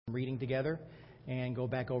reading together and go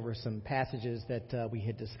back over some passages that we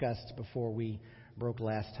had discussed before we broke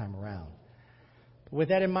last time around. With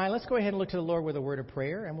that in mind, let's go ahead and look to the Lord with a word of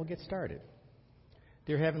prayer, and we'll get started.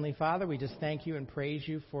 Dear Heavenly Father, we just thank you and praise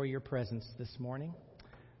you for your presence this morning.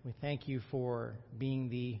 We thank you for being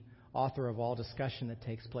the author of all discussion that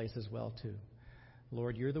takes place as well, too.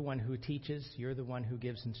 Lord, you're the one who teaches. You're the one who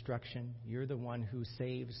gives instruction. You're the one who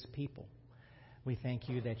saves people. We thank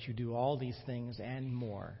you that you do all these things and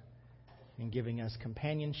more in giving us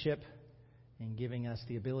companionship, in giving us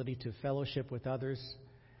the ability to fellowship with others,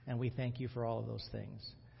 and we thank you for all of those things.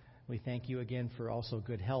 We thank you again for also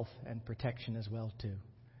good health and protection as well, too.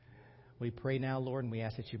 We pray now, Lord, and we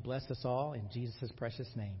ask that you bless us all in Jesus' precious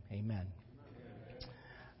name. Amen.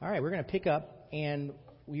 All right, we're going to pick up, and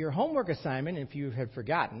your homework assignment, if you had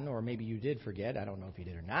forgotten, or maybe you did forget, I don't know if you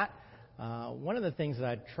did or not, one of the things that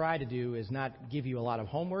I try to do is not give you a lot of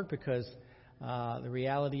homework because the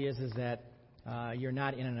reality is that you're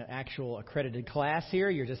not in an actual accredited class here.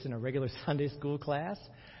 You're just in a regular Sunday school class.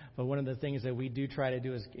 But one of the things that we do try to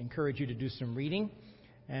do is encourage you to do some reading.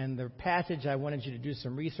 And the passage I wanted you to do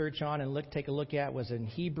some research on and take a look at was in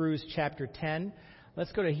Hebrews chapter 10.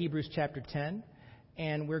 Let's go to Hebrews chapter 10.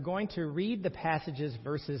 And we're going to read the passages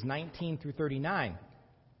verses 19 through 39.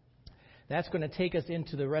 That's going to take us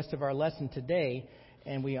into the rest of our lesson today.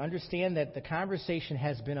 And we understand that the conversation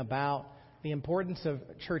has been about the importance of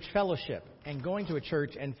church fellowship and going to a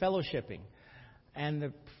church and fellowshipping.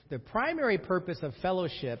 And the primary purpose of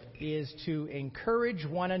fellowship is to encourage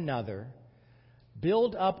one another,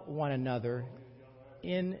 build up one another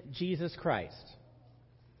in Jesus Christ.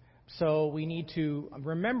 So we need to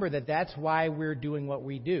remember that that's why we're doing what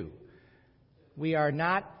we do. We are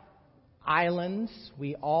not islands.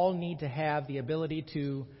 We all need to have the ability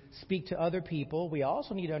to speak to other people. We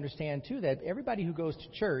also need to understand, too, that everybody who goes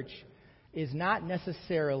to church is not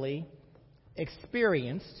necessarily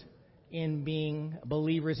experienced in being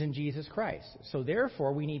believers in Jesus Christ. So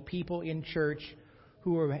therefore, we need people in church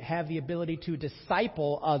who have the ability to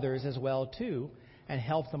disciple others as well, too, and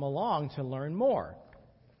help them along to learn more.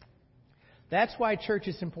 That's why church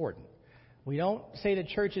is important. We don't say that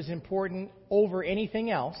church is important over anything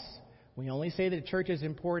else. We only say that church is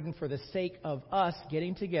important for the sake of us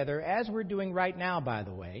getting together, as we're doing right now, by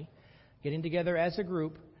the way, getting together as a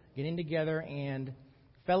group, getting together and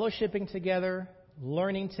fellowshipping together,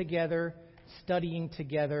 learning together, studying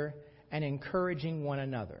together, and encouraging one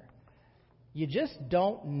another. You just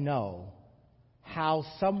don't know how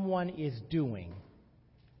someone is doing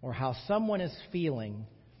or how someone is feeling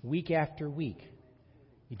week after week.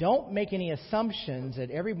 You don't make any assumptions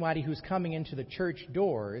that everybody who's coming into the church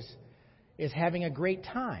doors is having a great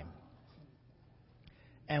time.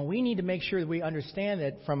 And we need to make sure that we understand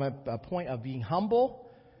that from a point of being humble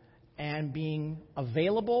and being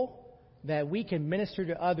available, that we can minister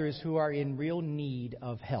to others who are in real need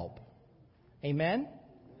of help. Amen?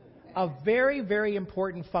 A very, very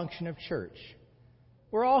important function of church.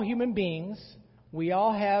 We're all human beings. We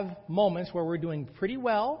all have moments where we're doing pretty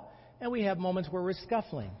well, and we have moments where we're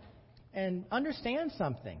scuffling. And understand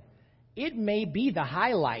something. It may be the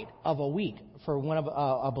highlight of a week for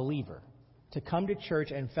a believer to come to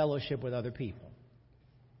church and fellowship with other people.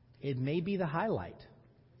 It may be the highlight,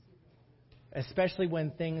 especially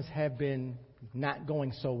when things have been not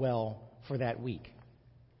going so well for that week.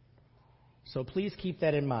 So please keep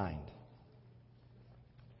that in mind.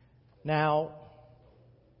 Now,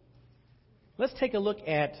 let's take a look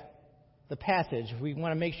at the passage. We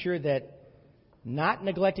want to make sure that not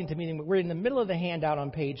neglecting to meet, we're in the middle of the handout on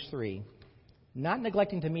page 3. Not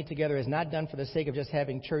neglecting to meet together is not done for the sake of just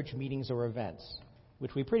having church meetings or events,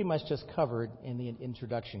 which we pretty much just covered in the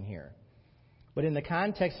introduction here. But in the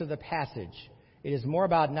context of the passage, it is more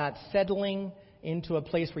about not settling into a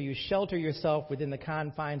place where you shelter yourself within the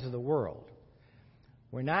confines of the world.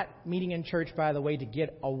 We're not meeting in church, by the way, to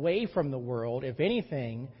get away from the world. If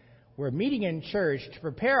anything, we're meeting in church to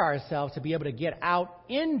prepare ourselves to be able to get out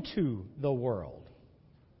into the world.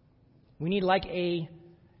 We need like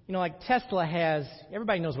Tesla has,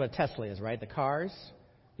 everybody knows what a Tesla is, right? The cars,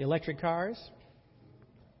 the electric cars.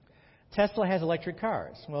 Tesla has electric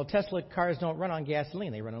cars. Well, Tesla cars don't run on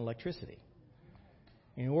gasoline, they run on electricity.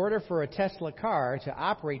 In order for a Tesla car to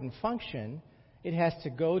operate and function, it has to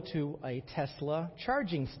go to a Tesla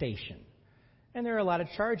charging station. And there are a lot of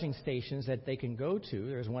charging stations that they can go to.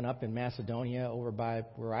 There's one up in Macedonia over by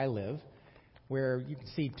where I live, where you can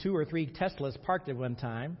see 2 or 3 Teslas parked at one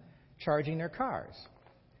time charging their cars.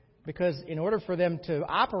 Because in order for them to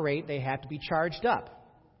operate, they have to be charged up.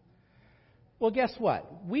 Well, guess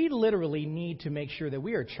what? We literally need to make sure that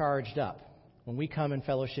we are charged up when we come and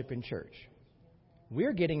fellowship in church.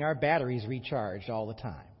 we're getting our batteries recharged all the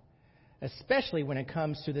time, especially when it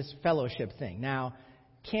comes to this fellowship thing. Now,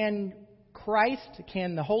 can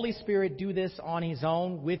the Holy Spirit do this on his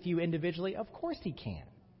own with you individually? Of course he can.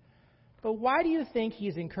 But why do you think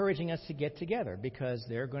he's encouraging us to get together? Because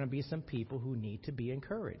there are going to be some people who need to be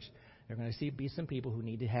encouraged. There are going to be some people who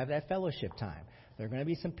need to have that fellowship time. There are going to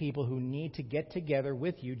be some people who need to get together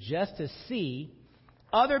with you just to see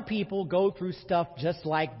other people go through stuff just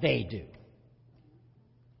like they do.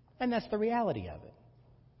 And that's the reality of it.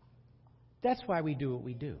 That's why we do what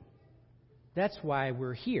we do. That's why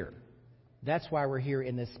we're here. That's why we're here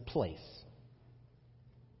in this place.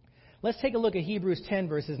 Let's take a look at Hebrews 10,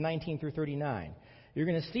 verses 19 through 39. You're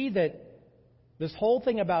going to see that this whole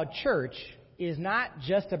thing about church is not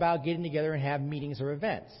just about getting together and have meetings or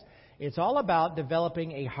events. It's all about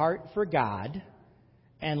developing a heart for God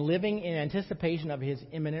and living in anticipation of his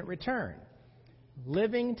imminent return.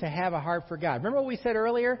 Living to have a heart for God. Remember what we said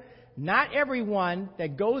earlier? Not everyone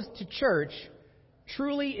that goes to church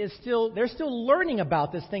truly they're still learning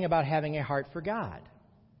about this thing about having a heart for God.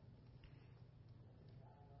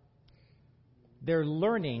 They're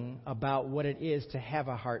learning about what it is to have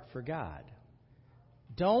a heart for God.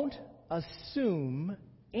 Don't assume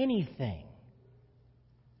anything.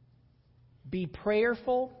 Be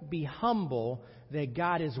prayerful, be humble that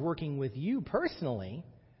God is working with you personally.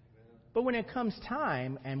 But when it comes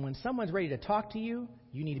time and when someone's ready to talk to you,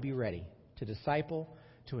 you need to be ready to disciple,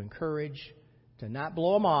 to encourage, to not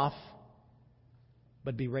blow them off,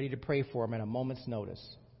 but be ready to pray for them at a moment's notice.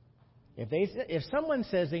 If someone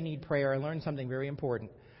says they need prayer, I learned something very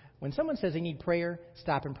important. When someone says they need prayer,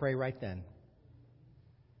 stop and pray right then.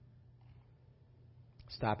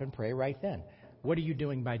 Stop and pray right then. What are you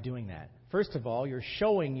doing by doing that? First of all, you're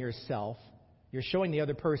showing the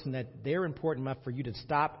other person that they're important enough for you to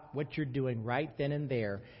stop what you're doing right then and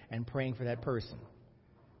there and praying for that person.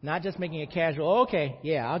 Not just making it casual, okay,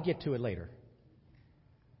 yeah, I'll get to it later.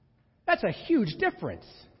 That's a huge difference.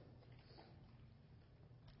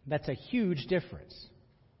 That's a huge difference.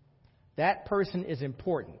 That person is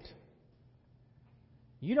important.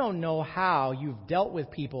 You don't know how you've dealt with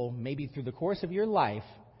people, maybe through the course of your life,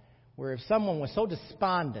 where if someone was so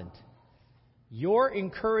despondent, your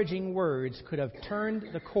encouraging words could have turned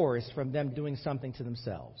the course from them doing something to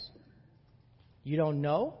themselves. You don't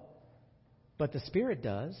know, but the Spirit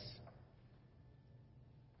does.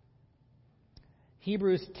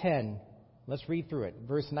 Hebrews 10, let's read through it,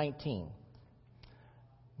 verse 19.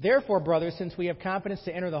 Therefore, brothers, since we have confidence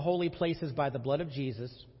to enter the holy places by the blood of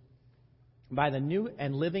Jesus, by the new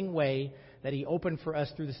and living way that he opened for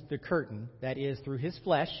us through the curtain, that is, through his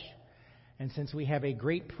flesh, and since we have a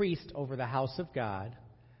great priest over the house of God,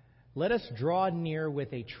 let us draw near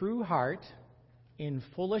with a true heart, in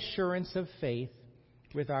full assurance of faith,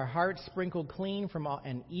 with our hearts sprinkled clean from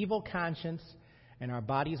an evil conscience and our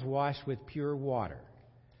bodies washed with pure water.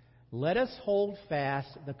 Let us hold fast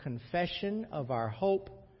the confession of our hope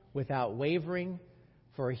without wavering,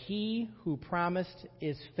 for he who promised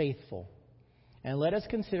is faithful. And let us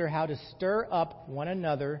consider how to stir up one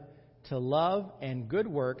another to love and good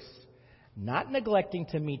works, not neglecting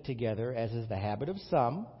to meet together, as is the habit of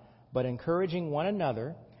some, but encouraging one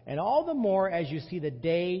another, and all the more as you see the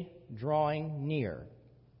day drawing near.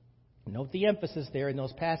 Note the emphasis there in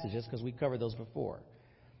those passages, because we covered those before.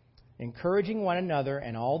 Encouraging one another,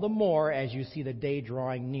 and all the more as you see the day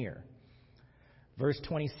drawing near. Verse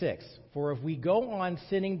 26, for if we go on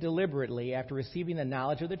sinning deliberately after receiving the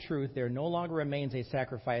knowledge of the truth, there no longer remains a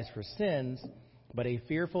sacrifice for sins, but a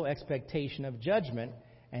fearful expectation of judgment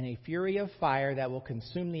and a fury of fire that will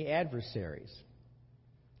consume the adversaries.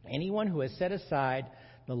 Anyone who has set aside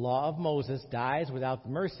the law of Moses dies without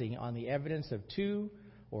mercy on the evidence of 2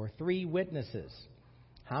 or 3 witnesses.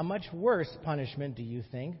 How much worse punishment, do you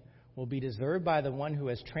think, will be deserved by the one who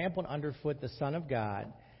has trampled underfoot the Son of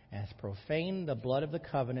God, has profaned the blood of the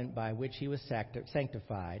covenant by which he was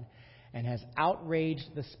sanctified, and has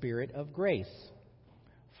outraged the Spirit of grace?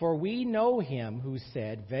 For we know him who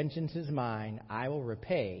said, vengeance is mine, I will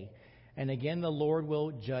repay, and again the Lord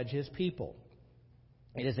will judge his people.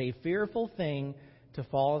 It is a fearful thing to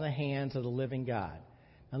fall in the hands of the living God.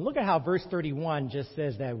 Now look at how verse 31 just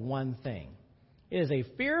says that one thing. It is a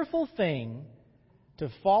fearful thing to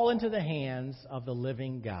fall into the hands of the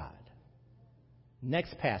living God.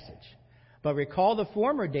 Next passage. But recall the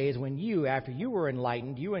former days when you, after you were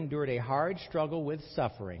enlightened, you endured a hard struggle with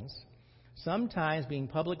sufferings, sometimes being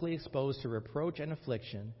publicly exposed to reproach and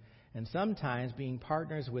affliction, and sometimes being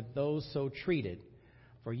partners with those so treated.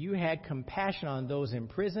 For you had compassion on those in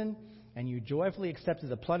prison, and you joyfully accepted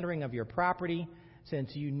the plundering of your property,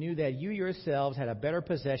 since you knew that you yourselves had a better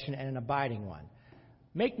possession and an abiding one.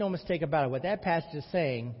 Make no mistake about it. What that passage is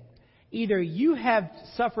saying, either you have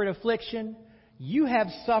suffered affliction, you have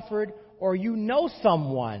suffered, or you know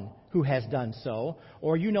someone who has done so,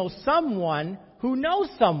 or you know someone who knows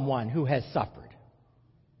someone who has suffered.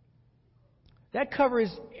 That covers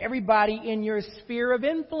everybody in your sphere of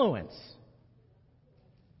influence.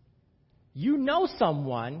 You know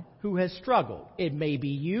someone who has struggled. It may be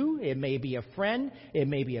you, it may be a friend, it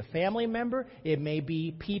may be a family member, it may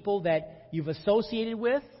be people that you've associated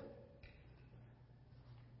with.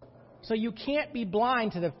 So you can't be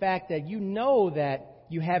blind to the fact that you know that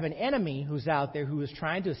you have an enemy who's out there who is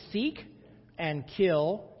trying to seek and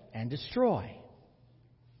kill and destroy.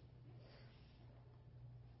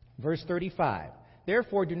 Verse 35,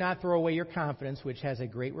 therefore do not throw away your confidence, which has a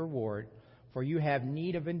great reward, for you have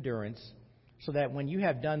need of endurance, so that when you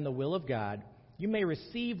have done the will of God, you may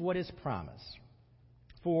receive what is promised.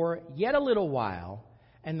 For yet a little while,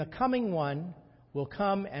 and the coming one will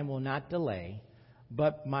come and will not delay,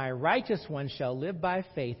 but my righteous one shall live by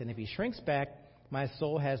faith, and if he shrinks back, my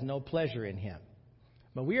soul has no pleasure in him.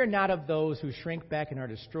 But we are not of those who shrink back and are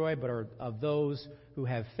destroyed, but are of those who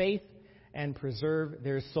have faith and preserve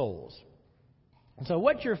their souls. And so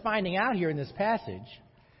what you're finding out here in this passage,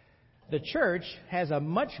 the church has a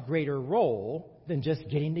much greater role than just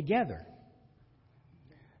getting together.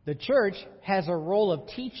 The church has a role of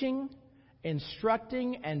teaching,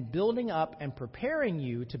 instructing, and building up and preparing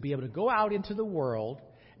you to be able to go out into the world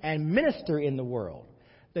and minister in the world.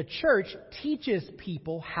 The church teaches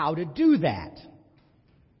people how to do that.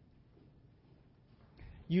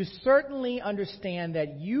 You certainly understand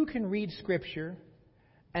that you can read Scripture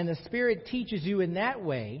and the Spirit teaches you in that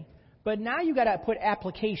way, but now you've got to put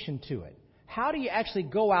application to it. How do you actually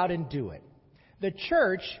go out and do it? The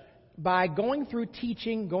church, by going through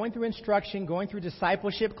teaching, going through instruction, going through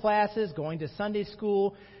discipleship classes, going to Sunday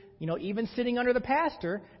school, even sitting under the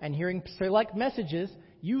pastor and hearing select messages,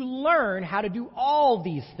 you learn how to do all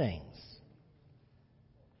these things.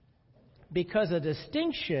 Because a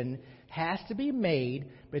distinction has to be made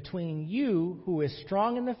between you who is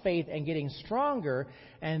strong in the faith and getting stronger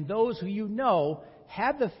and those who you know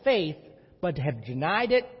have the faith but have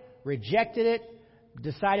denied it, rejected it,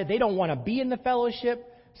 decided they don't want to be in the fellowship.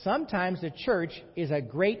 Sometimes the church is a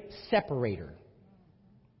great separator.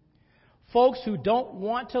 Folks who don't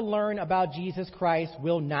want to learn about Jesus Christ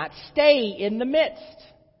will not stay in the midst.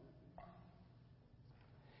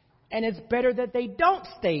 And it's better that they don't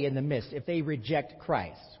stay in the midst if they reject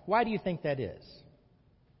Christ. Why do you think that is?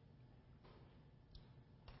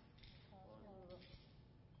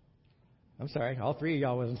 I'm sorry, all three of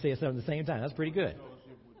y'all wasn't saying something at the same time. That's pretty good.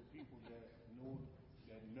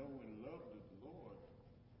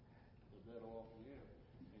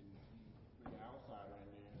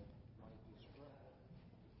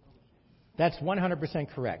 That's 100%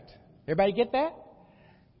 correct. Everybody get that?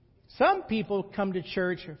 Some people come to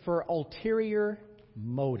church for ulterior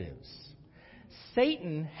motives.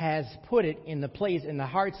 Satan has put it in the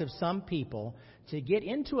hearts of some people to get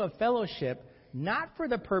into a fellowship not for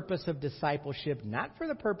the purpose of discipleship, not for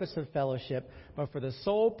the purpose of fellowship, but for the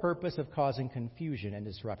sole purpose of causing confusion and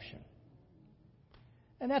disruption.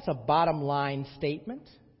 And that's a bottom line statement.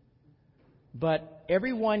 But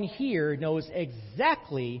everyone here knows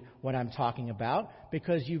exactly what I'm talking about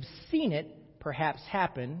because you've seen it perhaps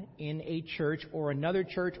happen in a church or another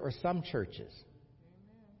church or some churches.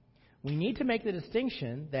 We need to make the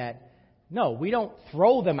distinction that, no, we don't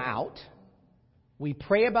throw them out. We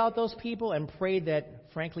pray about those people and pray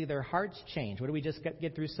that, frankly, their hearts change. What did we just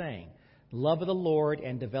get through saying? Love of the Lord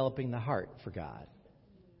and developing the heart for God.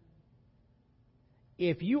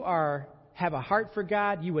 If you have a heart for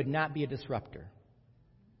God, you would not be a disruptor.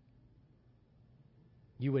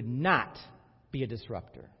 You would not be a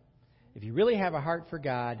disruptor. If you really have a heart for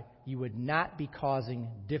God, you would not be causing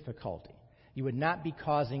difficulty. You would not be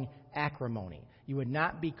causing acrimony. You would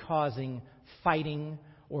not be causing fighting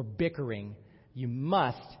or bickering. You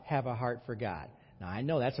must have a heart for God. Now, I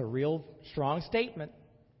know that's a real strong statement,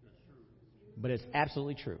 but it's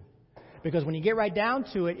absolutely true. Because when you get right down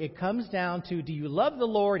to it, it comes down to, do you love the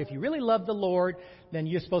Lord? If you really love the Lord, then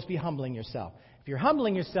you're supposed to be humbling yourself. If you're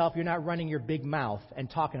humbling yourself, you're not running your big mouth and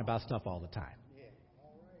talking about stuff all the time.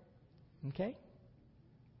 Okay?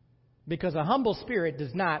 Because a humble spirit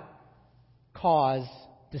does not cause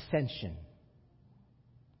dissension.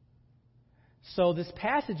 So this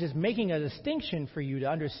passage is making a distinction for you to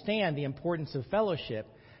understand the importance of fellowship,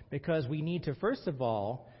 because we need to, first of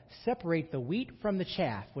all, separate the wheat from the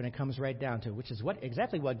chaff when it comes right down to it, which is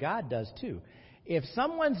exactly what God does too. If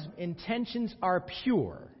someone's intentions are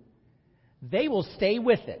pure, they will stay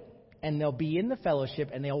with it. and they'll be in the fellowship,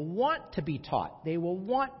 and they'll want to be taught. They will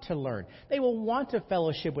want to learn. They will want to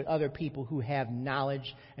fellowship with other people who have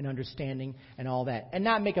knowledge and understanding and all that, and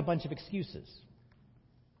not make a bunch of excuses.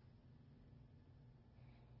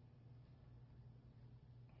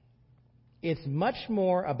 It's much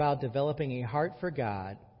more about developing a heart for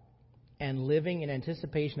God and living in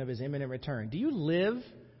anticipation of His imminent return. Do you live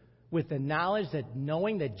with the knowledge that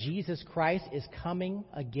knowing that Jesus Christ is coming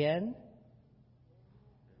again?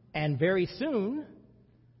 And very soon,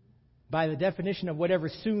 by the definition of whatever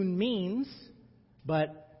soon means,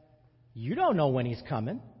 but you don't know when He's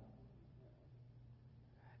coming.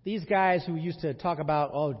 These guys who used to talk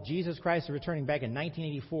about, oh, Jesus Christ is returning back in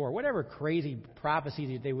 1984, whatever crazy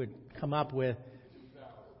prophecies they would come up with.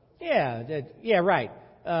 Yeah, right.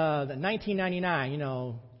 The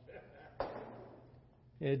 1999,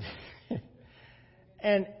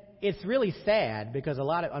 and it's really sad because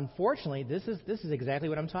unfortunately, this is exactly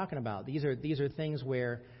what I'm talking about. These are things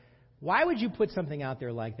where, why would you put something out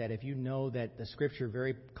there like that if you know that the Scripture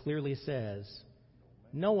very clearly says,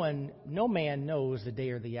 no man knows the day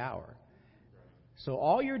or the hour. So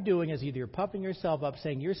all you're doing is either you're puffing yourself up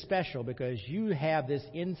saying you're special because you have this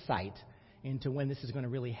insight into when this is going to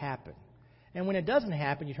really happen. And when it doesn't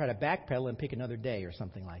happen, you try to backpedal and pick another day or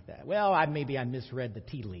something like that. Well, maybe I misread the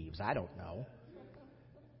tea leaves. I don't know.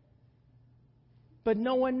 But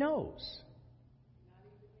no one knows.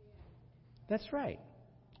 That's right.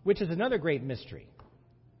 Which is another great mystery.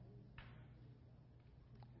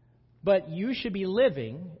 But you should be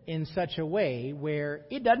living in such a way where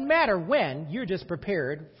it doesn't matter when, you're just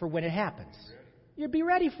prepared for when it happens. You'll be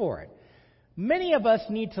ready for it. Many of us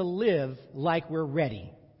need to live like we're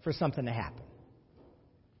ready for something to happen.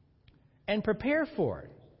 And prepare for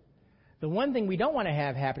it. The one thing we don't want to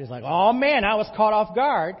have happen is like, oh man, I was caught off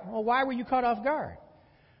guard. Well, why were you caught off guard?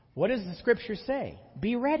 What does the Scripture say?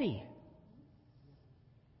 Be ready.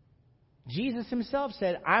 Jesus Himself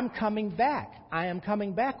said, I'm coming back. I am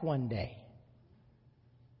coming back one day.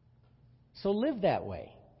 So live that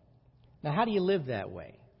way. Now, how do you live that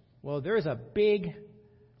way? Well, there's a big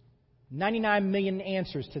 99 million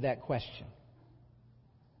answers to that question.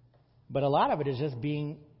 But a lot of it is just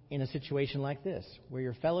being in a situation like this, where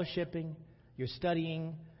you're fellowshipping, you're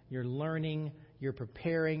studying, you're learning, you're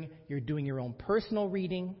preparing, you're doing your own personal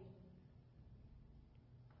reading.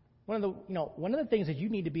 One of the things that you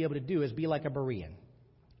need to be able to do is be like a Berean.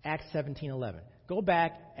 Acts 17:11. Go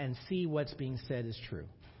back and see what's being said is true.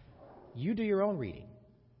 You do your own reading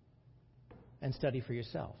and study for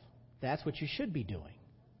yourself. That's what you should be doing.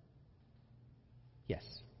 Yes.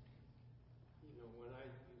 When I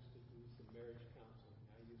used to do some marriage counseling,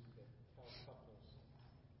 I used to tell couples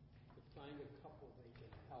to find a couple they can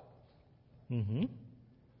help. Mm-hmm.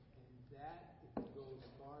 And that goes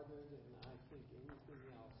farther than I think anything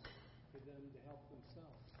else for them to help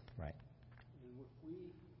themselves. Right. And if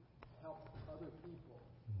we help other people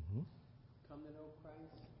come to know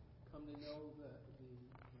Christ, come to know the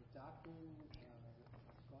doctrine,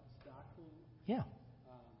 God's doctrine, Yeah.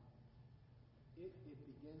 it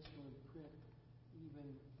begins to imprint even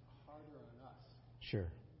harder on us. Sure.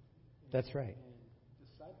 That's right. And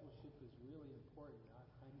discipleship is really important.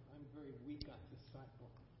 I'm very weak on disciple.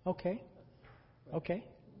 Okay. Okay.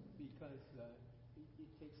 Because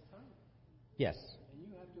it takes time. Yes. And you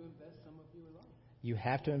have to invest some of your life. You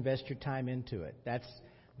have to invest your time into it.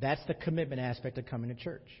 That's the commitment aspect of coming to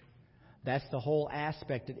church. That's the whole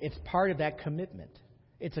aspect. It's part of that commitment.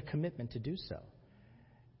 It's a commitment to do so.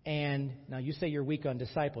 And now you say you're weak on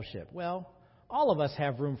discipleship. Well, all of us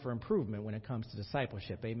have room for improvement when it comes to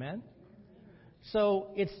discipleship. Amen? So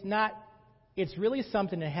it's really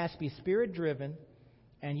something that has to be Spirit driven,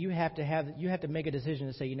 and you have to make a decision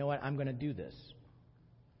to say, you know what, I'm going to do this.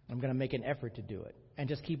 I'm going to make an effort to do it, and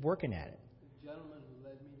just keep working at it. The gentleman who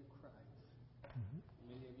led me to Christ,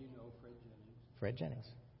 many of you know Fred Jennings. Fred Jennings.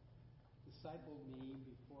 Discipled me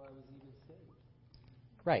before I was even saved.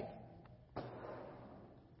 Right. And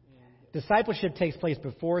Discipleship takes place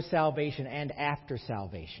before salvation and after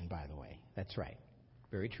salvation, by the way. That's right.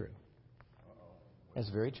 Very true. That's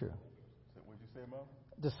very true. What did you say, Mom?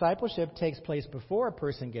 Discipleship takes place before a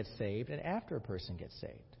person gets saved and after a person gets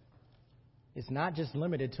saved. It's not just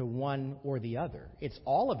limited to one or the other. It's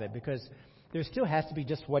all of it, because there still has to be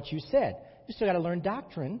just what you said. You still got to learn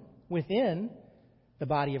doctrine within the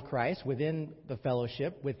body of Christ, within the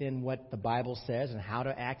fellowship, within what the Bible says and how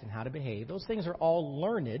to act and how to behave. Those things are all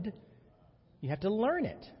learned. You have to learn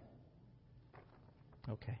it.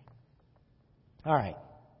 Okay. All right.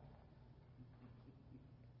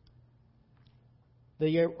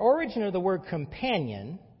 The origin of the word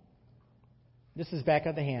companion, This is back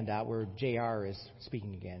on the handout where J.R. is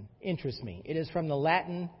speaking again. Interests me. It is from the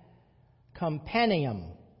Latin companionum,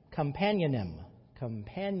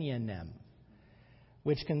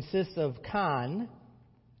 which consists of con,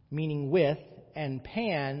 meaning with, and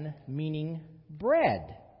pan, meaning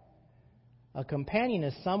bread. A companion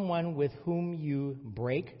is someone with whom you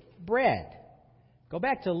break bread. Go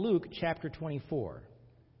back to Luke chapter 24.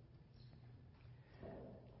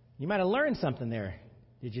 You might have learned something there.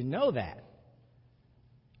 Did you know that?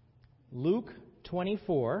 Luke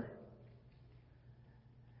 24.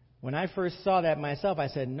 When I first saw that myself, I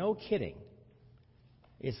said, no kidding.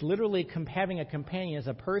 It's literally having a companion as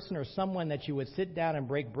a person or someone that you would sit down and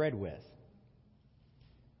break bread with.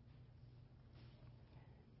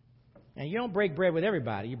 And you don't break bread with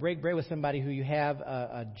everybody. You break bread with somebody who you have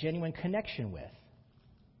a genuine connection with.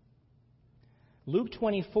 Luke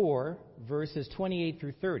 24, verses 28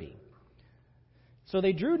 through 30. So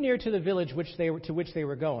they drew near to the village to which they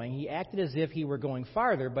were going. He acted as if he were going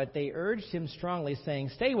farther, but they urged him strongly, saying,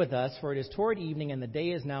 "Stay with us, for it is toward evening, and the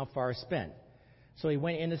day is now far spent." So he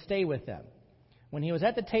went in to stay with them. When he was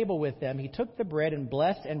at the table with them, he took the bread and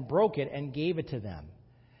blessed and broke it and gave it to them.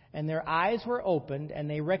 And their eyes were opened, and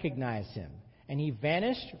they recognized him, and he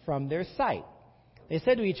vanished from their sight. They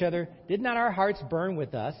said to each other, "Did not our hearts burn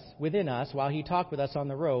within us while he talked with us on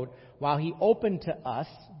the road, while he opened to us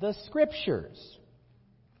the Scriptures?"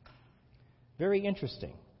 Very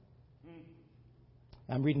interesting.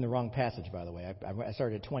 I'm reading the wrong passage, by the way. I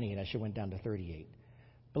started at 28. I should have went down to 38.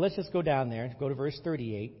 But let's just go down there. Go to verse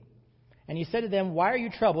 38. And he said to them, "Why are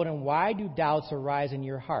you troubled, and why do doubts arise in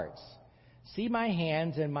your hearts? See my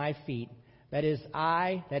hands and my feet, that it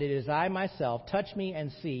is I myself. Touch me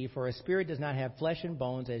and see, for a spirit does not have flesh and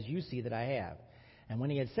bones, as you see that I have." And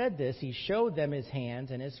when he had said this, he showed them his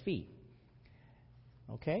hands and his feet.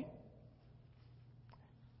 Okay?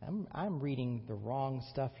 I'm reading the wrong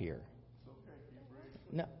stuff here.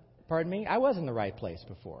 No, pardon me? I was in the right place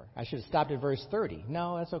before. I should have stopped at verse 30.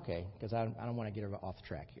 No, that's okay, because I don't want to get off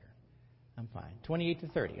track here. I'm fine. 28 to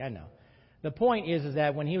 30, I know. The point is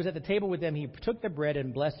that when he was at the table with them, he took the bread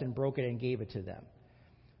and blessed and broke it and gave it to them.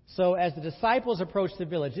 So as the disciples approached the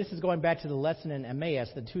village, this is going back to the lesson in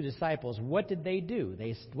Emmaus, the two disciples, what did they do?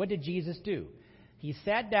 What did Jesus do? He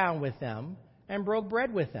sat down with them and broke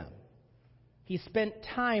bread with them. He spent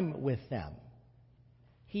time with them.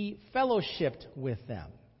 He fellowshipped with them.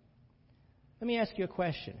 Let me ask you a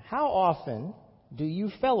question. How often do you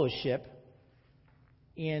fellowship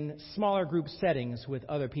in smaller group settings with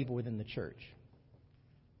other people within the church?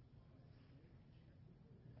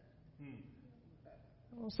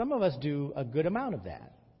 Well, some of us do a good amount of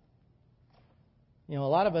that. You know,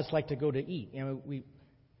 a lot of us like to go to eat. You know,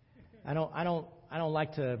 I don't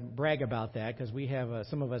like to brag about that because we have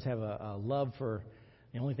some of us have a love for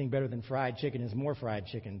the only thing better than fried chicken is more fried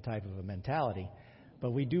chicken type of a mentality.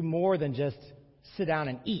 But we do more than just sit down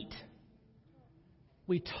and eat.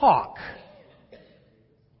 We talk.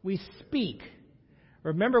 We speak.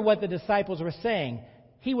 Remember what the disciples were saying.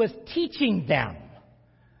 He was teaching them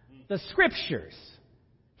the Scriptures.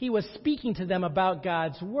 He was speaking to them about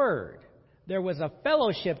God's Word. There was a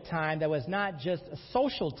fellowship time that was not just a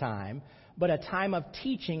social time, but a time of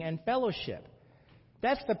teaching and fellowship.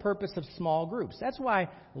 That's the purpose of small groups. That's why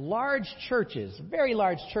large churches, very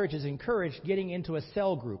large churches, encourage getting into a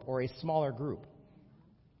cell group or a smaller group.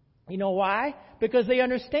 You know why? Because they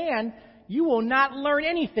understand you will not learn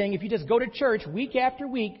anything if you just go to church week after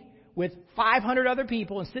week with 500 other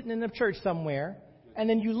people and sitting in the church somewhere, and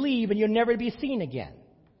then you leave and you'll never be seen again.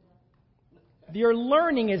 Your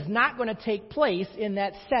learning is not going to take place in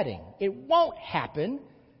that setting. It won't happen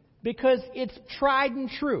because it's tried and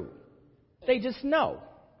true. They just know.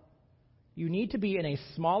 You need to be in a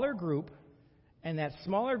smaller group, and that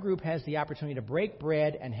smaller group has the opportunity to break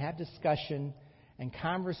bread and have discussion and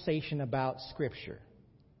conversation about Scripture.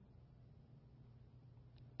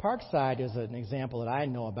 Parkside is an example that I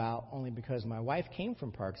know about only because my wife came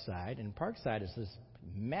from Parkside, and Parkside is this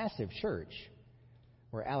massive church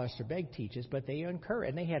where Alistair Begg teaches, but they encourage,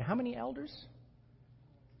 and they had how many elders?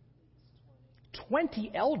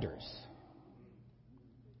 20 elders.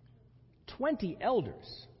 20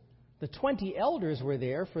 elders. The 20 elders were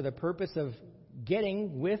there for the purpose of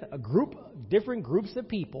getting with a group, different groups of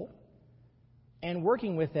people, and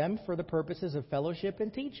working with them for the purposes of fellowship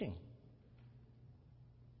and teaching.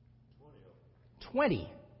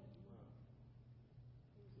 20.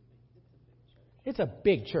 It's a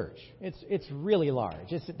big church. It's really large.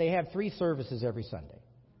 They have 3 services every Sunday.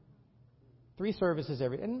 3 services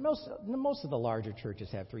and most of the larger churches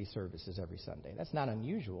have 3 services every Sunday. That's not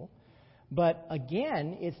unusual. But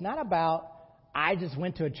again, it's not about I just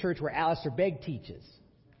went to a church where Alistair Begg teaches.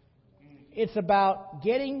 It's about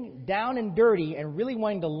getting down and dirty and really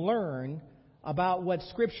wanting to learn about what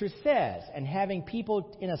Scripture says and having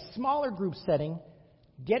people in a smaller group setting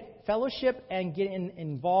get fellowship and get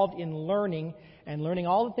involved in learning and learning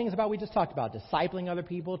all the things about we just talked about, discipling other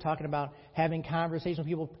people, talking about having conversations with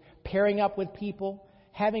people, pairing up with people,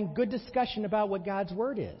 having good discussion about what God's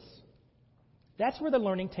Word is. That's where the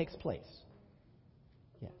learning takes place.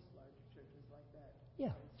 Yeah. Most larger churches like that,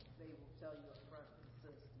 Yeah. they will tell you up front,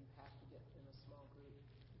 insist you have to get in a small group.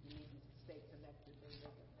 You need to stay connected. They make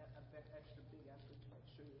an extra big effort to make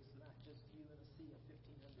sure it's not just you in a sea of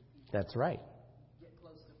 1,500 people. That's right. Get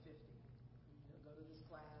close to 50. Go to this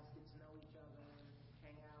class, get to know each other,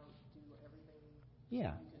 hang out, do everything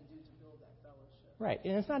Yeah. you can do to build that fellowship. Right.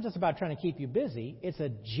 And it's not just about trying to keep you busy. It's a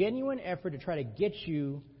genuine effort to try to get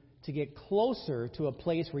you to get closer to a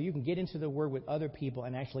place where you can get into the Word with other people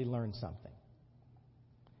and actually learn something.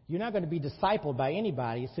 You're not going to be discipled by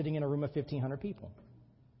anybody sitting in a room of 1,500 people.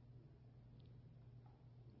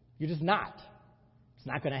 You're just not. It's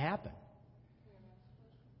not going to happen.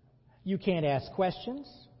 You can't ask questions.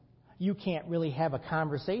 You can't really have a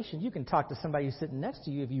conversation. You can talk to somebody who's sitting next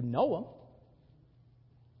to you if you know them.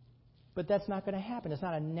 But that's not going to happen. It's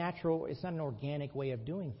not a natural, it's not an organic way of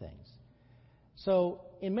doing things. So,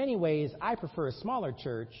 in many ways, I prefer a smaller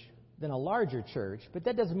church than a larger church, but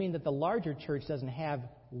that doesn't mean that the larger church doesn't have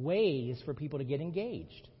ways for people to get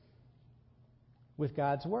engaged with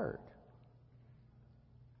God's Word.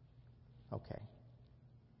 Okay.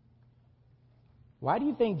 Why do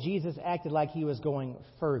you think Jesus acted like he was going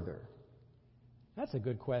further? That's a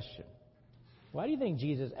good question. Why do you think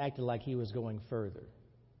Jesus acted like he was going further?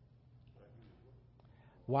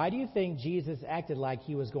 Why do you think Jesus acted like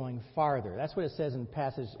he was going farther? That's what it says in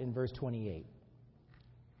passage in verse 28.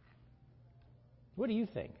 What do you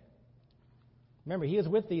think? Remember, he was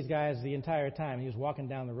with these guys the entire time. He was walking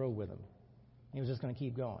down the road with them. He was just going to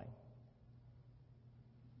keep going.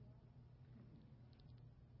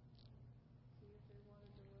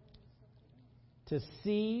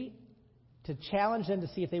 To challenge them to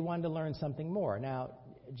see if they wanted to learn something more. Now,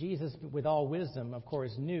 Jesus, with all wisdom, of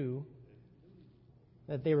course, knew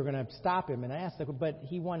that they were going to stop him and ask them, but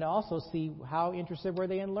he wanted to also see how interested were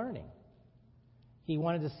they in learning. He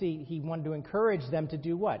wanted to encourage them to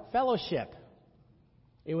do what? Fellowship.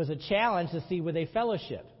 It was a challenge to see would they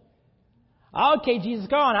fellowship. Okay, Jesus,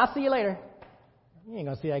 go on. I'll see you later. You ain't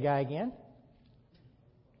going to see that guy again.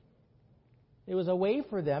 It was a way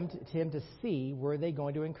for him to see were they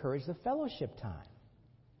going to encourage the fellowship time.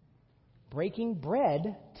 Breaking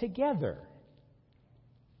bread together.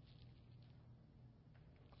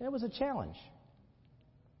 It was a challenge.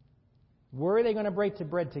 Were they going to break the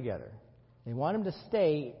bread together? They want him to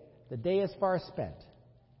stay. The day is far spent.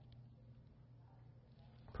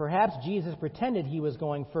 Perhaps Jesus pretended he was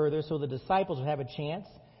going further so the disciples would have a chance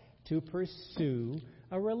to pursue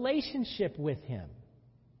a relationship with him.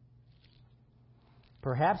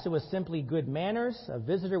 Perhaps it was simply good manners. A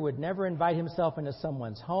visitor would never invite himself into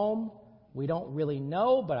someone's home. We don't really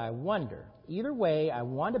know, but I wonder. Either way, I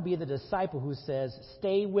want to be the disciple who says,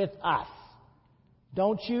 stay with us.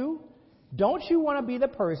 Don't you? Don't you want to be the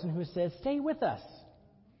person who says, stay with us?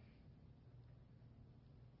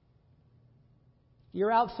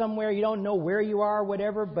 You're out somewhere, you don't know where you are or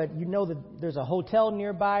whatever, but you know that there's a hotel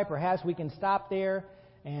nearby. Perhaps we can stop there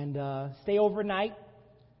and stay overnight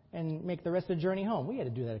and make the rest of the journey home. We had to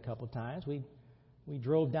do that a couple of times. We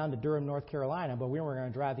drove down to Durham, North Carolina, but we weren't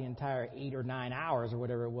going to drive the entire 8 or 9 hours or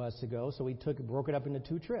whatever it was to go, so we broke it up into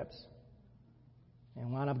 2 trips.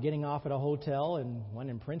 And wound up getting off at a hotel, and one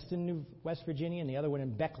in Princeton, West Virginia, and the other one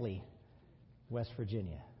in Beckley, West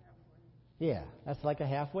Virginia. Yeah, that's like a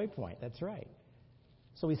halfway point. That's right.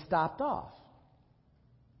 So we stopped off.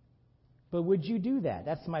 But would you do that?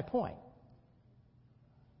 That's my point.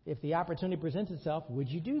 If the opportunity presents itself, would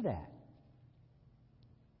you do that?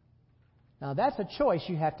 Now, that's a choice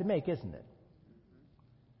you have to make, isn't it?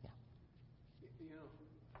 Yeah. You know,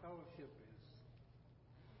 fellowship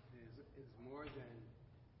is more than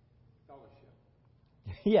fellowship.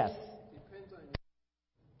 Yes. It depends on you.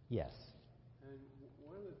 Yes. And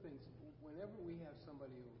one of the things, whenever we have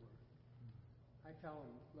somebody over, I tell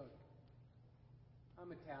them, look, I'm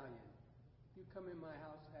Italian. You come in my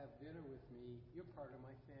house, have dinner with me, you're part of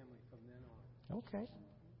my family from then on. Okay.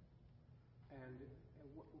 And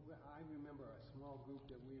I remember a small group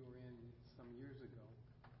that we were in some years ago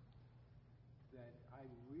that I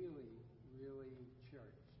really, really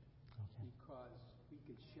cherished because we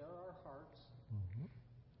could share our hearts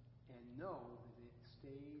and know that it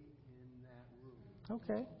stayed in that room.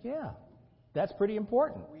 Okay, yeah. That's pretty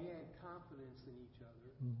important. We had confidence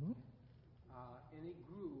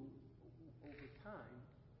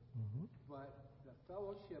but the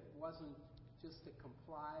fellowship wasn't just to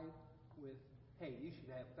comply with, hey, you should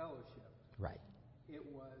have fellowship. Right. It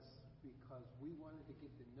was because we wanted to get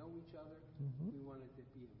to know each other. Mm-hmm. We wanted to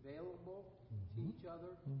be available to each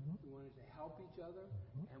other. We wanted to help each other.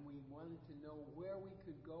 And we wanted to know where we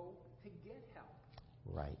could go to get help.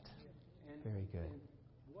 Right. And, very good. And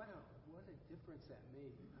what a difference that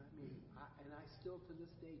made. I mean, I still to this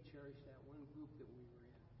day cherish that one group that we were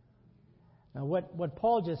in. Now, what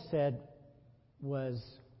Paul just said was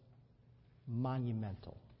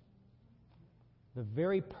monumental. The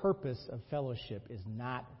very purpose of fellowship is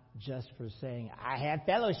not just for saying, I had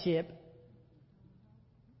fellowship,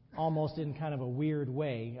 almost in kind of a weird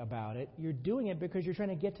way about it. You're doing it because you're trying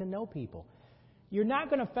to get to know people. You're not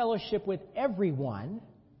going to fellowship with everyone,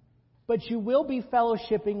 but you will be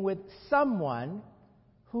fellowshipping with someone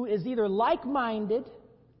who is either like-minded.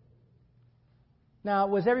 Now,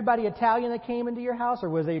 was everybody Italian that came into your house, or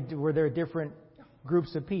were there different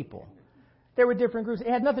groups of people? There were different groups. It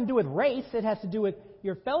had nothing to do with race. It has to do with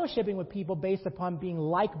you're fellowshipping with people based upon being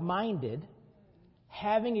like-minded,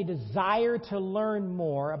 having a desire to learn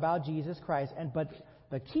more about Jesus Christ. But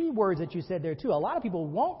the key words that you said there, too, a lot of people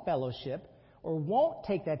won't fellowship or won't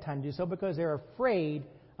take that time to do so because they're afraid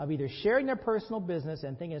of either sharing their personal business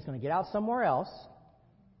and thinking it's going to get out somewhere else,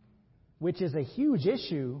 which is a huge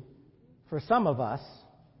issue for some of us,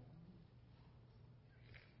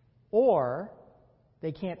 or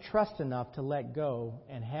they can't trust enough to let go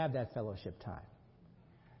and have that fellowship time.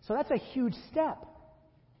 So that's a huge step.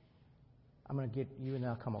 I'm going to get you and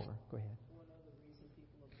I'll come over. Go ahead. One of the reasons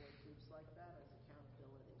people avoid groups like that is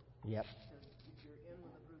accountability. Yep. Because if you're in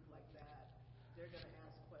with a group like that, they're going to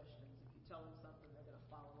ask questions. If you tell them something, they're going to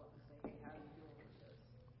follow up and say, hey, how are you doing with this?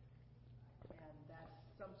 And that's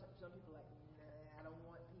some people are like, nah, I don't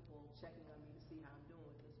want people checking on me to see how I'm doing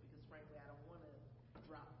with this because, frankly, I don't want to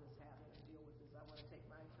drop this habit and deal with this. I want to take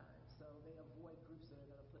my time. So they avoid groups that are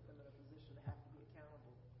going to put them in a position to have to be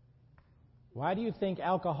accountable. Why do you think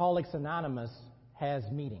Alcoholics Anonymous has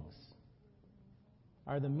meetings?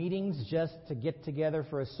 Are the meetings just to get together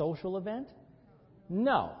for a social event?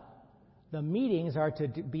 No. The meetings are to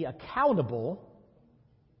be accountable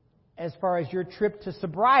as far as your trip to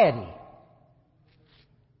sobriety.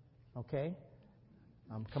 Okay?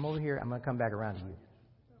 Come over here. I'm going to come back around to you.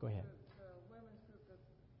 Go ahead. The women's group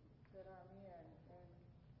that I'm in, and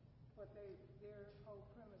what their whole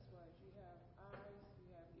premise was, you have eyes,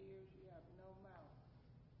 you have ears, you have no mouth.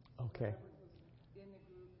 Okay. Whatever was in the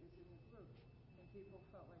group is in the group. And people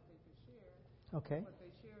felt like they could share. Okay. What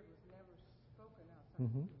they shared was never spoken outside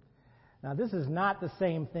the group. Now, this is not the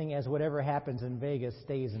same thing as whatever happens in Vegas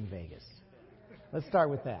stays in Vegas. Let's start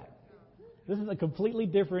with that. This is a completely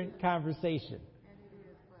different conversation. And it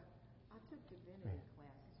is, but I took divinity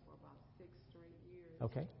classes for about 6 straight years.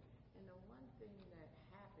 Okay. And the one thing that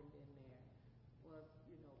happened in there was,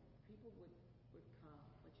 people would come,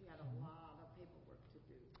 but you had a lot of paperwork to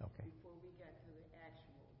do before we got to the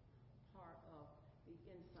actual part of the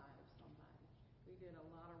inside of somebody. We did a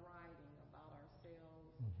lot of writing about ourselves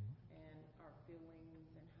and our feelings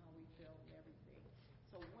and how we felt and everything.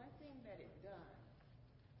 So one thing that it done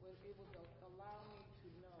was it would allow me to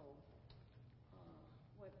know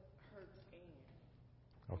what hurts Ann.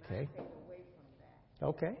 Okay. And I stayed away from that.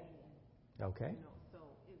 Okay. Ann. Okay. So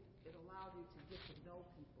it allowed you to get to know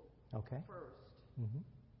people first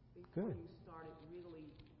before Good. you started really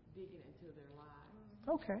digging into their lives.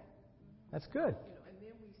 Okay. That's good. And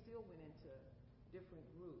then we still went into different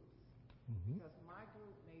groups because my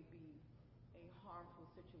group may be a harmful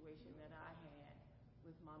situation that I had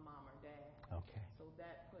with my mom or dad. Okay. So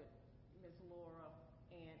that put Miss Laura,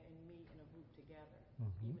 Ann, and me in a group together,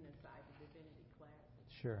 even inside the divinity classes.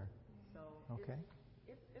 Sure. So Okay.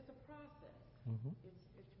 it's a process.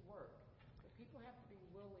 It's work. But people have to be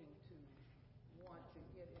willing to want to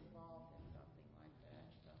get involved in something like that.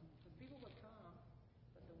 Because people would come,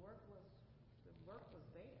 but the work was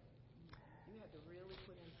there. You had to really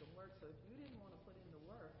put in some work. So if you didn't want to put in the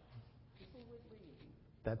work, people would leave.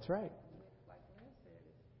 That's right. Like Lynn said,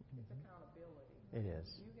 it's accountability. It is.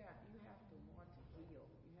 You have to want to heal.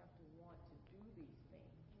 You have to want to do these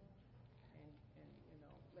things, and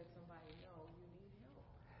let somebody know you need help.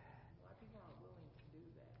 A lot of people aren't willing to do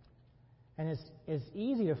that. And it's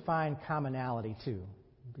easy to find commonality, too.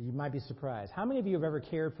 You might be surprised. How many of you have ever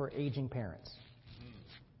cared for aging parents?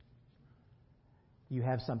 You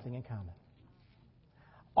have something in common.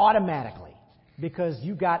 Automatically. Because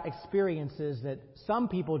you got experiences that some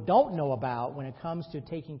people don't know about when it comes to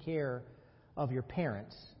taking care of your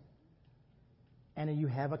parents. And you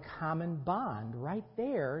have a common bond right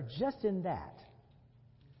there, just in that.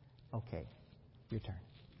 Okay, your turn.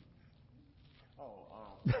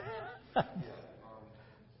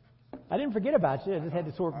 I didn't forget about you. I just had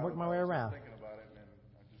to sort of work my way around. Thinking about it, and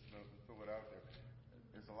I just threw it out there.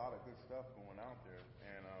 There's a lot of good stuff going out there,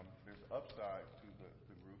 and there's upside to the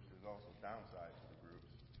groups. There's also downside to the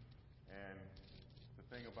groups. And the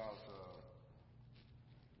thing about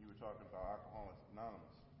you were talking about Alcoholics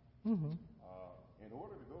Anonymous. Mm-hmm. In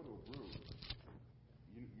order to go to a group,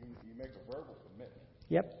 you make a verbal commitment.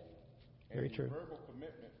 Yep. And Very true. The verbal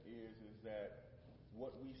commitment is that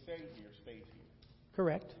what we say here stays here.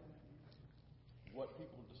 Correct. What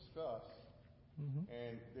people discuss,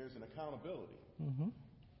 and there's an accountability.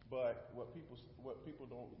 But what people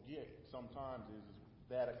don't get sometimes is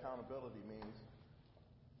that accountability means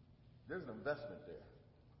there's an investment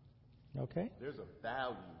there. Okay. There's a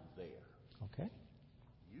value there. Okay.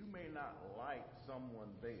 You may not like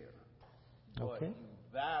someone there, but Okay. you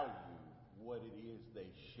value what it is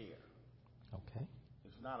they share. Okay.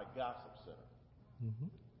 It's not a gossip center.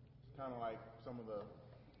 It's kind of like some of the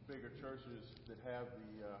bigger churches that have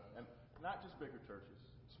and not just bigger churches,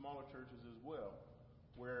 smaller churches as well,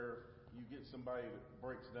 where you get somebody that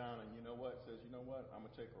breaks down and says, you know what, I'm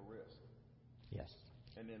going to take a risk. Yes.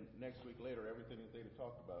 And then next week later, everything that they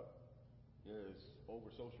talked about is over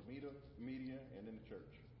social media and in the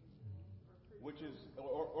church, which is,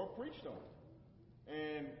 or preached on.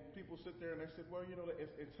 And people sit there and they say, well,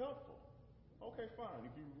 it's helpful. Okay, fine.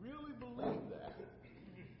 If you really believe that,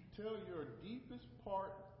 tell your deepest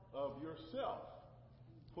part of yourself.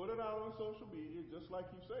 Put it out on social media, just like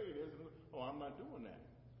you say it is. I'm not doing that.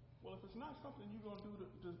 Well, if it's not something you're going to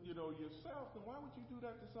do to yourself, then why would you do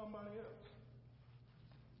that to somebody else?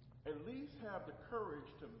 At least have the courage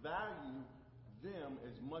to value them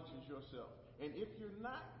as much as yourself. And if you're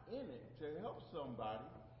not in it to help somebody,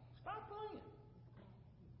 stop playing.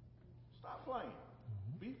 Stop playing.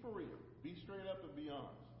 Be for real. Be straight up and be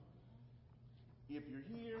honest. If you're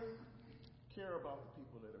here, care about the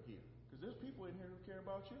people that are here. Because there's people in here who care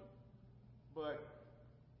about you.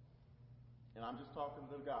 And I'm just talking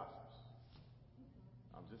to the gossips.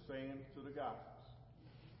 I'm just saying to the gossips.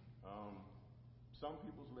 Some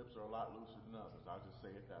people's lips are a lot looser than others. I'll just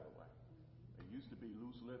say it that way. It used to be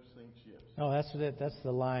loose lips sink ships. Oh, that's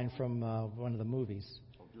the line from one of the movies.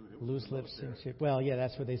 Oh, dude, loose lips sink ships. Well, yeah,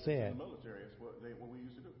 that's what they say. In the military, it's what we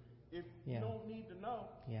used to do. If you don't need to know,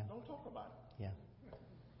 don't talk about it.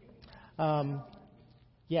 Yeah.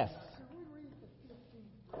 Yes. Could we read the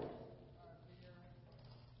 15th verse?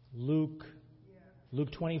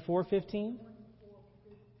 Luke 24:15.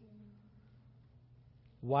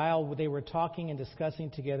 While they were talking and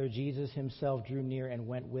discussing together, Jesus himself drew near and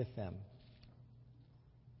went with them.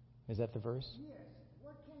 Is that the verse? Yes.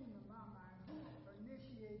 What came to my mind? Who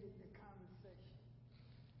initiated the conversation?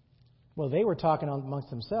 Well, they were talking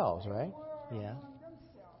amongst themselves, right? They were among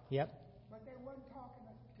themselves. Yep. But they weren't talking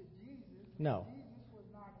to Jesus. No. Jesus was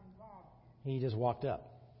not involved. He just walked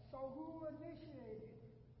up. So who initiated?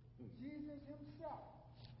 Jesus himself.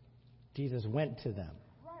 Jesus went to them.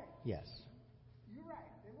 Right. Yes. You're right.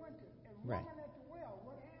 They went to and Right. woman at the well.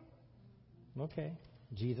 What happened? Okay.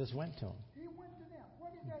 Jesus went to him. He went to them.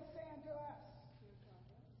 What is that saying to us?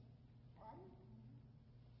 Pardon?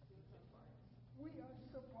 We are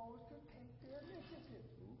supposed to take the initiative.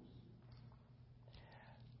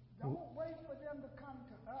 Don't wait for them to come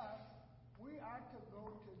to us. We are to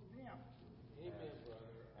go to them. Amen,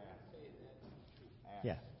 brother. I say that's true.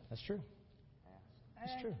 Yeah, that's true.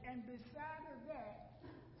 That's true. And beside of that,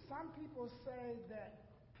 some people say that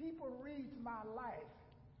people read my life.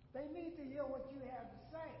 They need to hear what you have to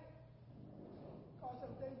say. Because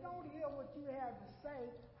if they don't hear what you have to say,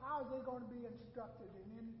 how are they going to be instructed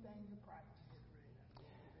in anything you practice?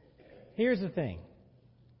 Here's the thing.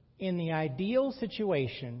 In the ideal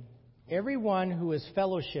situation, everyone who is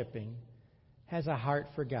fellowshipping has a heart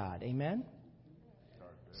for God. Amen?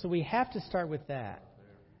 So we have to start with that.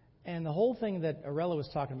 And the whole thing that Arella was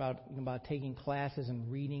talking about taking classes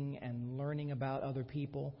and reading and learning about other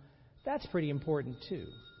people, that's pretty important too.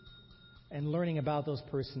 And learning about those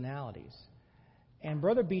personalities. And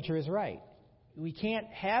Brother Beecher is right. We can't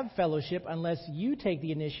have fellowship unless you take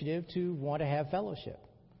the initiative to want to have fellowship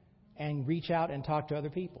and reach out and talk to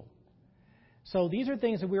other people. So these are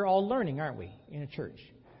things that we're all learning, aren't we, in a church?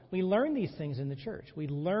 We learn these things in the church. We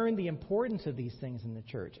learn the importance of these things in the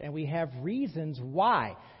church. And we have reasons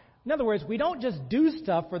why. In other words, we don't just do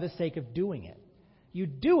stuff for the sake of doing it. You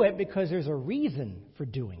do it because there's a reason for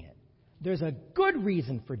doing it. There's a good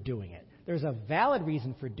reason for doing it. There's a valid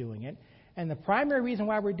reason for doing it. And the primary reason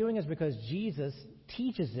why we're doing it is because Jesus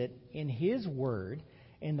teaches it in His Word,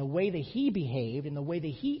 in the way that He behaved, in the way that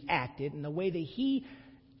He acted, in the way that He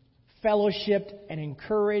fellowshipped and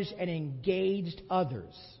encouraged and engaged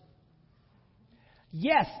others.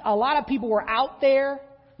 Yes, a lot of people were out there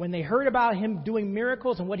when they heard about him doing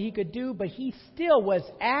miracles and what he could do, but he still was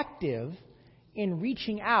active in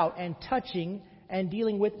reaching out and touching and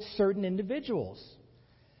dealing with certain individuals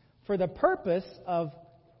for the purpose of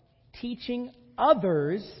teaching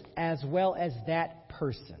others as well as that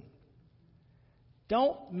person.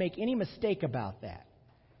 Don't make any mistake about that.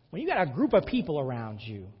 When you got a group of people around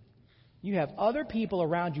you, you have other people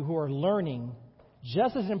around you who are learning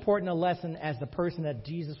just as important a lesson as the person that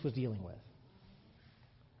Jesus was dealing with.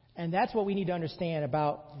 And that's what we need to understand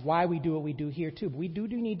about why we do what we do here, too. But we do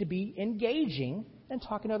need to be engaging and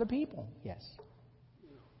talking to other people. Yes?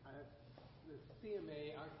 The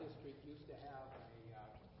CMA, our district, used to have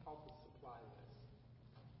a office supply list.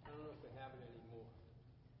 I don't know if they have it anymore.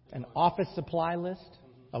 An office supply list?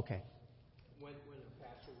 Mm-hmm. Okay. When a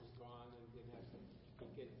pastor was gone, and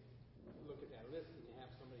then you could look at that list and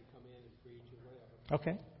have somebody come in and preach or whatever.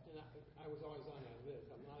 Okay. And I was always on that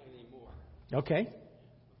list. I'm not anymore. Okay.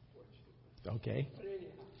 Okay. But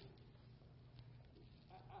anyhow,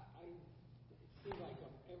 it seemed like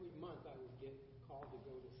every month I would get called to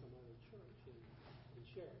go to some other church and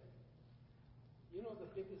share. You know the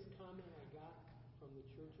biggest comment I got from the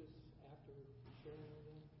churches after sharing with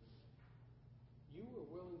them? You were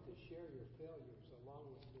willing to share your failures along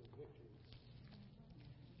with your victories.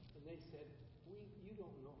 And they said, you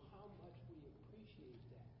don't know how much we appreciate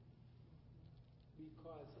that.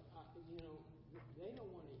 Because, they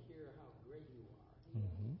don't want to hear how great you are.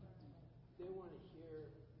 Mm-hmm. They want to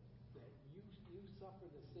hear that you suffer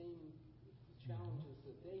the same challenges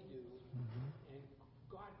that they do, Mm-hmm. and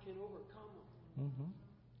God can overcome them. Mm-hmm.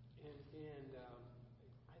 And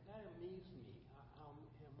that amazed me. How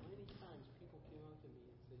many times people came up to me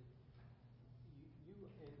and said,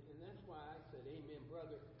 and that's why I said, "Amen,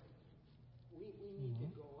 brother." We need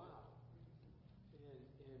to go out, and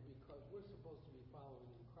because we're supposed to be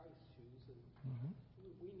following in Christ's shoes, and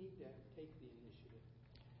we need to take the initiative.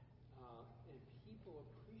 And people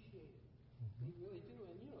appreciate it. They really do.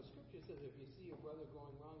 And Scripture says if you see your brother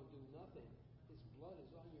going wrong and do nothing, his blood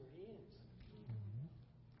is on your hands.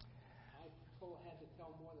 I had to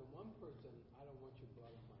tell more than one person, I don't want your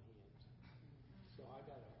blood on my hands. So I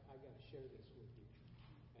gotta share this with you.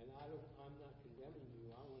 And I'm not condemning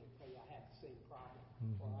you. I want to tell you I had the same problem,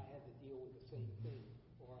 or I had to deal with the same thing,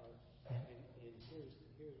 and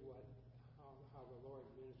here's how the Lord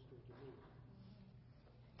ministered to me.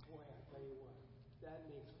 Boy, I tell you what, that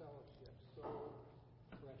makes fellowship so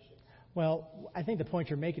precious. Well, I think the point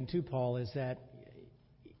you're making too, Paul, is that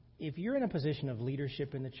if you're in a position of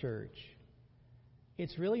leadership in the church,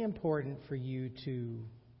 it's really important for you to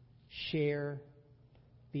share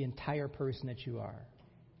the entire person that you are.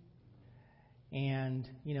 And,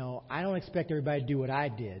 I don't expect everybody to do what I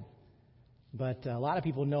did, but a lot of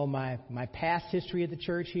people know my past history of the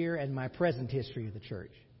church here and my present history of the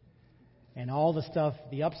church. And all the stuff,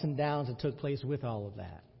 the ups and downs that took place with all of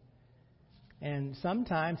that. And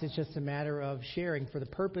sometimes it's just a matter of sharing for the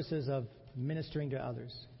purposes of ministering to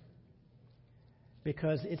others.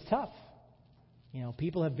 Because it's tough.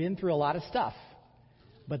 People have been through a lot of stuff.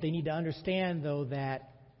 But they need to understand, though, that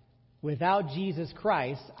without Jesus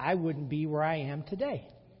Christ, I wouldn't be where I am today.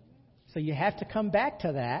 So you have to come back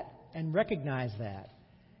to that and recognize that.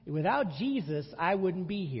 Without Jesus, I wouldn't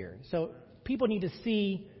be here. So people need to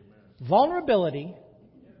see vulnerability.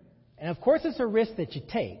 And, of course, it's a risk that you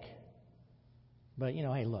take. But,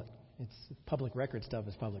 hey, look, it's public record stuff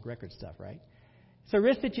is public record stuff, right? It's a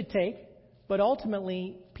risk that you take. But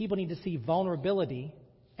ultimately, people need to see vulnerability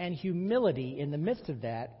and humility in the midst of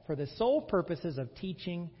that for the sole purposes of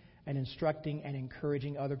teaching and instructing and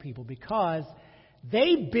encouraging other people, because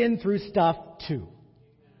they've been through stuff too.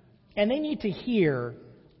 And they need to hear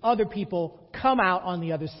other people come out on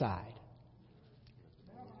the other side.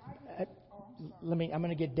 I'm going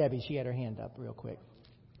to get Debbie. She had her hand up real quick.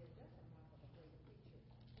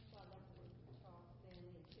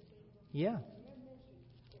 Yeah.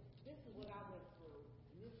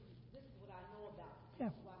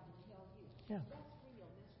 Yeah. That's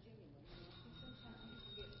real. That's genuine. Sometimes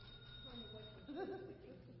people get turned away from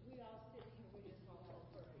we all sit here and we're just all so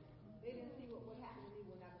perfect. They didn't see what happened to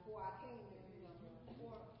me before I came here,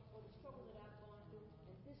 or the struggle that I've gone through,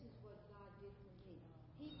 and this is what God did for me.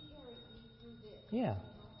 He carried me through this. Yeah.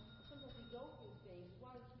 Sometimes we go through things.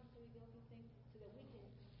 Why do we go through things? So that we can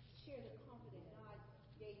share the comfort that God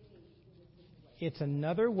gave me through this situation. It's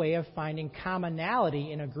another way of finding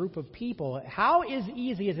commonality in a group of people. How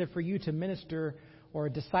easy is it for you to minister or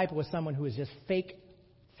disciple with someone who is just fake?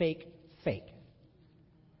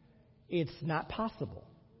 It's not possible.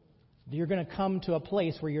 you're going to come to a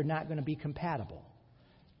place where you're not going to be compatible.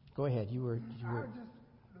 Go ahead. You were. The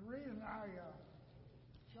reason I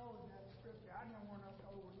chose that scripture, I didn't want us to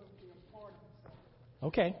overlook the importance of it.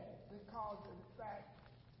 Okay. Because of the fact,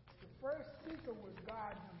 the first seeker was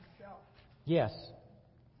God himself. Yes.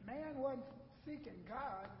 Man wasn't seeking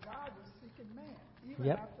God. God was seeking man,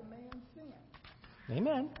 even after man sinned.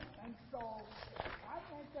 Amen. And so I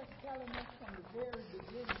think that's telling us from the very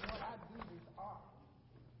beginning what our duties are.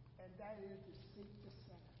 And that is to seek the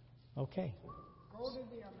sinner. Okay. Go to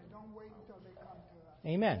them and don't wait until they come to us.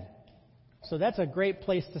 Amen. So that's a great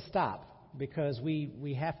place to stop because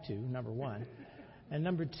we have to, number one. And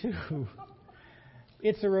number two,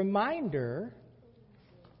 it's a reminder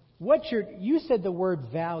you said the word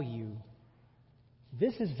value.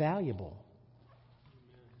 This is valuable.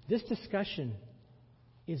 This discussion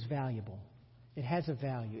is valuable. It has a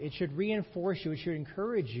value. It should reinforce you. It should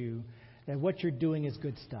encourage you that what you're doing is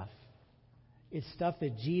good stuff. It's stuff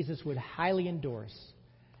that Jesus would highly endorse.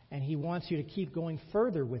 And he wants you to keep going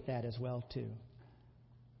further with that as well, too.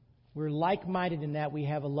 We're like-minded in that we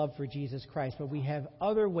have a love for Jesus Christ, but we have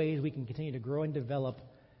other ways we can continue to grow and develop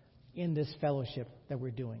in this fellowship that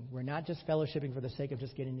we're doing. We're not just fellowshipping for the sake of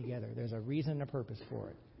just getting together. There's a reason and a purpose for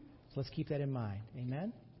it. So let's keep that in mind.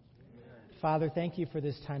 Amen? Amen. Father, thank you for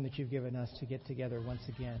this time that you've given us to get together once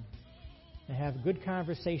again and have good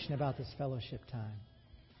conversation about this fellowship time.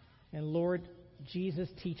 And Lord, Jesus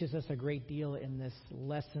teaches us a great deal in this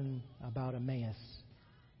lesson about Emmaus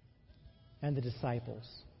and the disciples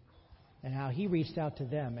and how he reached out to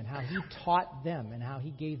them and how he taught them and how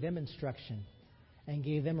he gave them instruction and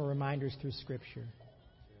gave them reminders through Scripture.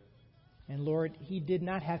 And Lord, he did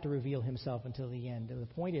not have to reveal himself until the end. And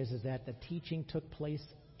the point is that the teaching took place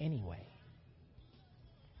anyway.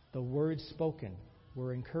 The words spoken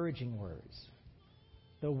were encouraging words.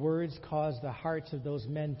 The words caused the hearts of those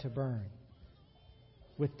men to burn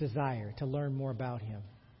with desire to learn more about him.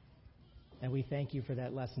 And we thank you for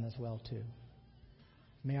that lesson as well, too.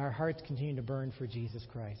 May our hearts continue to burn for Jesus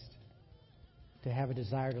Christ, to have a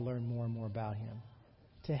desire to learn more and more about him,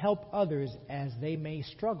 to help others as they may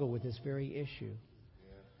struggle with this very issue,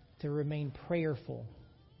 to remain prayerful,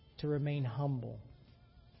 to remain humble,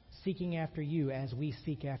 seeking after you as we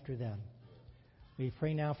seek after them. We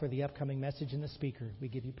pray now for the upcoming message and the speaker. We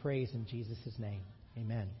give you praise in Jesus' name.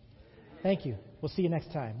 Amen. Thank you. We'll see you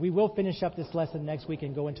next time. We will finish up this lesson next week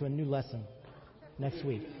and go into a new lesson next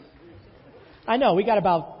week. I know, we got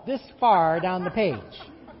about this far down the page.